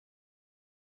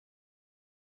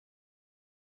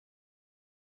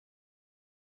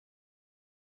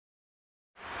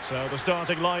So the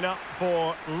starting lineup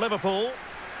for Liverpool.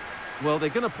 Well, they're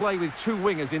going to play with two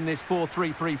wingers in this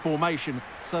 4-3-3 formation,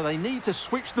 so they need to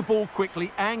switch the ball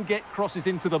quickly and get crosses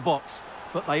into the box.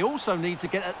 But they also need to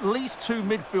get at least two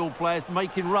midfield players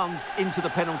making runs into the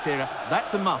penalty area.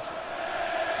 That's a must.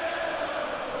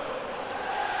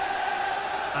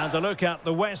 And a look at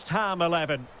the West Ham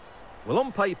 11. Well,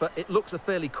 on paper, it looks a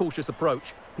fairly cautious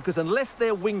approach, because unless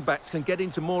their wing-backs can get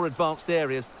into more advanced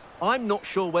areas, I'm not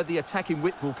sure where the attacking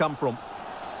width will come from.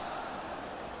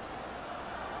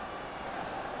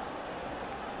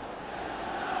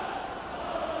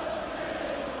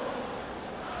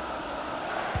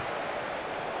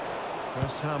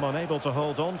 West Ham unable to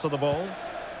hold on to the ball.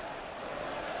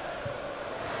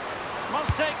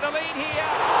 Must take the lead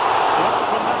here. Well,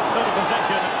 from that sort of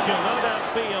position, she'll no doubt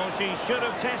feel she should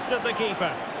have tested the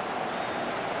keeper.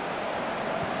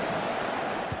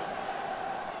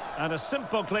 And a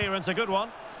simple clearance, a good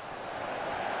one.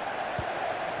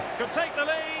 Could take the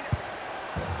lead.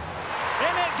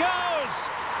 In it goes.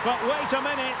 But wait a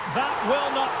minute, that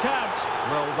will not count.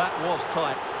 Well, that was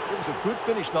tight. It was a good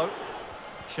finish, though.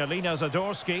 Shalina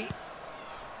Zadorsky.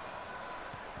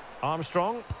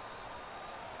 Armstrong.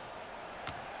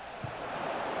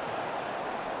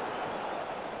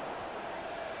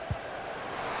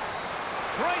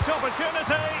 Great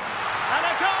opportunity. And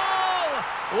a goal!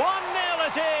 1-0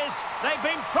 it is. They've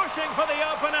been pushing for the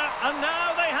opener, and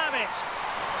now they have it.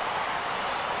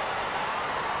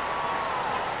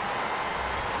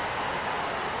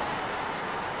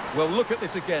 Well, look at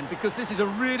this again, because this is a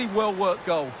really well-worked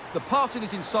goal. The passing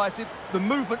is incisive, the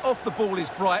movement off the ball is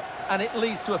bright, and it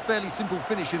leads to a fairly simple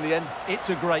finish in the end. It's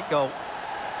a great goal.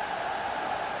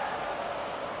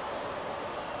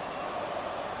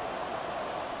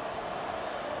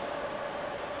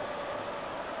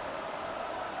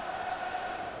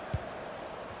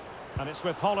 And it's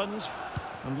with Holland,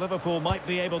 and Liverpool might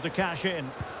be able to cash in.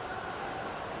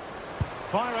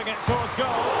 Firing it towards goal,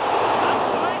 and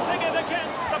placing it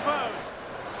against the post.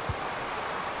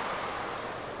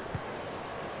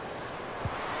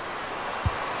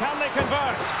 Can they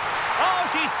convert? Oh,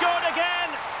 she scored again!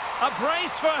 A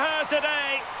brace for her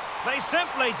today. They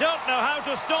simply don't know how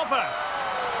to stop her.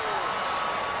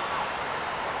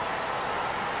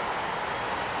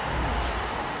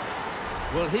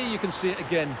 Well, here you can see it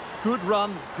again. Good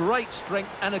run, great strength,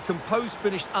 and a composed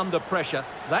finish under pressure.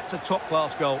 That's a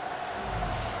top-class goal.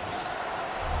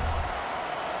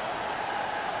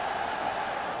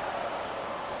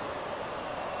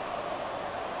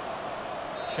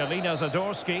 Shalina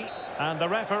Zadorsky, and the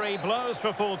referee blows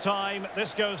for full time.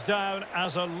 This goes down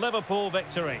as a Liverpool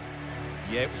victory.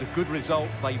 Yeah, it was a good result.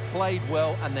 They played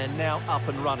well, and they're now up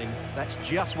and running. That's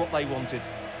just what they wanted.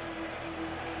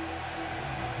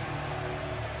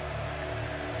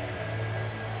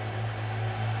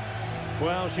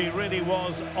 Well, she really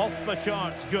was off the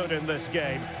charts good in this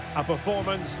game. A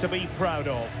performance to be proud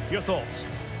of. Your thoughts?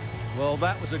 Well,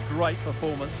 that was a great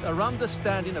performance. Her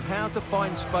understanding of how to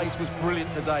find space was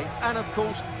brilliant today. And, of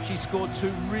course, she scored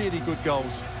two really good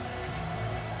goals.